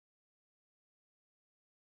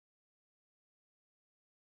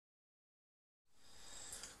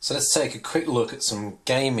So let's take a quick look at some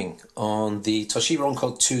gaming on the Toshiba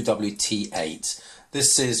Encore 2WT8.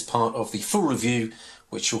 This is part of the full review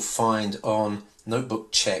which you'll find on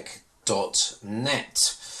notebookcheck.net.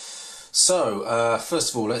 So first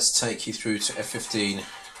of all, let's take you through to F15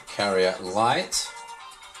 Carrier Light.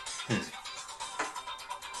 The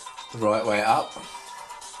right way up.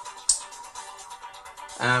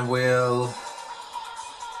 And we'll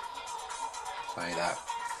play that.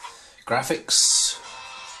 Graphics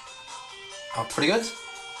are pretty good.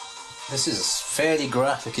 This is a fairly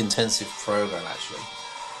graphic intensive program actually.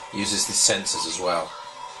 Uses the sensors as well,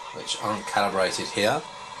 which aren't calibrated here.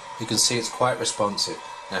 You can see it's quite responsive.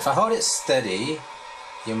 Now if I hold it steady,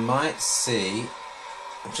 you might see,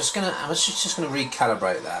 I'm just gonna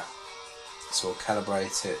recalibrate that. So we'll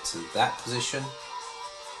calibrate it to that position.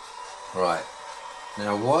 Right.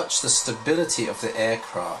 Now watch the stability of the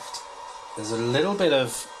aircraft. There's a little bit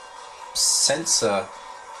of sensor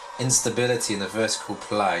instability in the vertical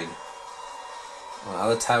plane. On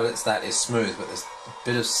other tablets that is smooth, but there's a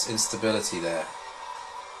bit of instability there.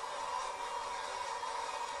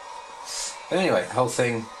 But anyway, the whole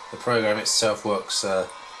thing, the program itself works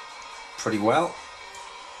pretty well.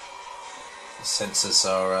 The sensors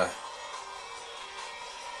are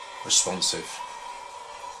responsive.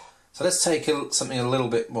 So let's take something a little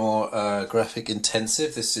bit more graphic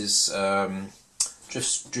intensive. This is Drift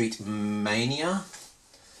Street Mania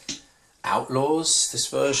Outlaws, this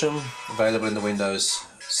version, available in the Windows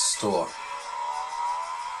Store.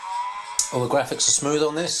 All the graphics are smooth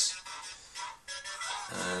on this,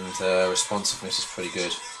 and responsiveness is pretty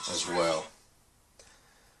good as well.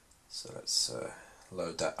 So let's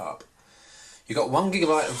load that up. You've got 1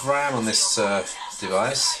 GB of RAM on this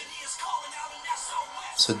device,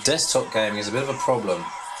 so desktop gaming is a bit of a problem.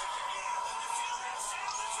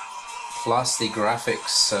 Plus the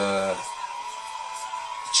graphics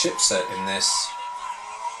chipset in this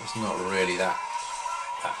is not really that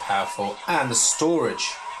powerful, and the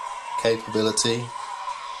storage capability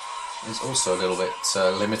is also a little bit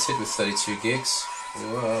limited with 32 gigs.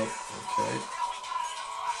 Whoa, okay.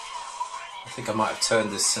 I think I might have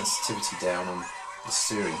turned this sensitivity down on the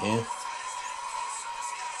steering here.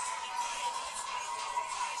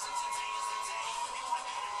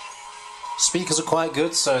 Speakers are quite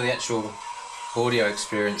good, so the actual audio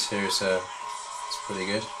experience here is pretty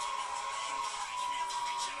good.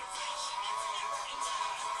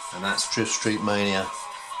 And that's Drift Street Mania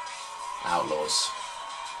Outlaws.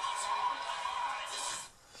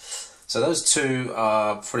 So those two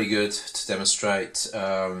are pretty good to demonstrate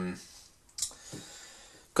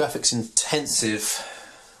graphics intensive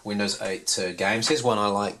Windows 8 games. Here's one I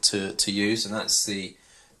like to use, and that's the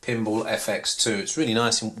Pinball FX2. It's really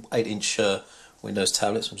nice in 8-inch Windows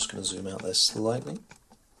tablets. I'm just going to zoom out there slightly.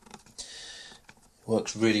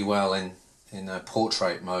 Works really well in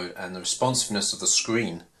portrait mode, and the responsiveness of the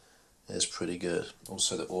screen is pretty good.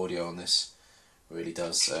 Also the audio on this really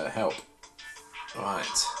does help. Right,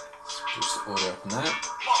 let's boost the audio up on that.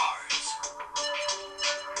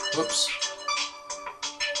 Whoops.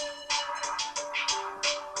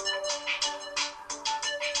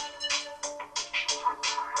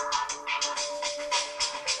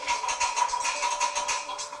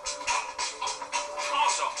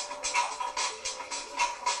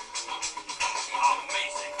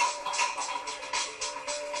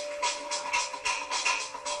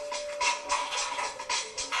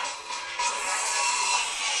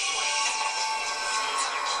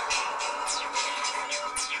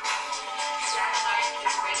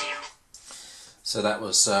 So that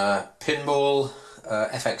was Pinball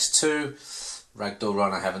FX2. Ragdoll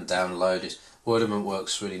Run I haven't downloaded. Wordament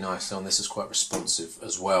works really nicely on this, is quite responsive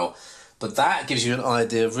as well. But that gives you an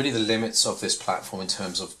idea of really the limits of this platform in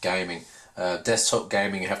terms of gaming. Desktop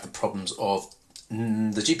gaming, you have the problems of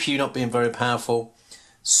the GPU not being very powerful,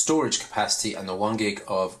 storage capacity, and the 1 gig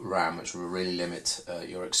of RAM, which will really limit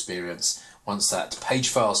your experience. Once that page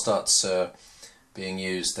file starts being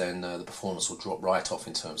used, then the performance will drop right off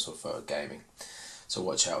in terms of gaming. So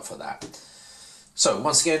watch out for that. So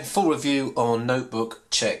once again, full review on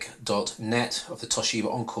notebookcheck.net of the Toshiba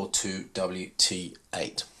Encore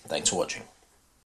 2WT8. Thanks for watching.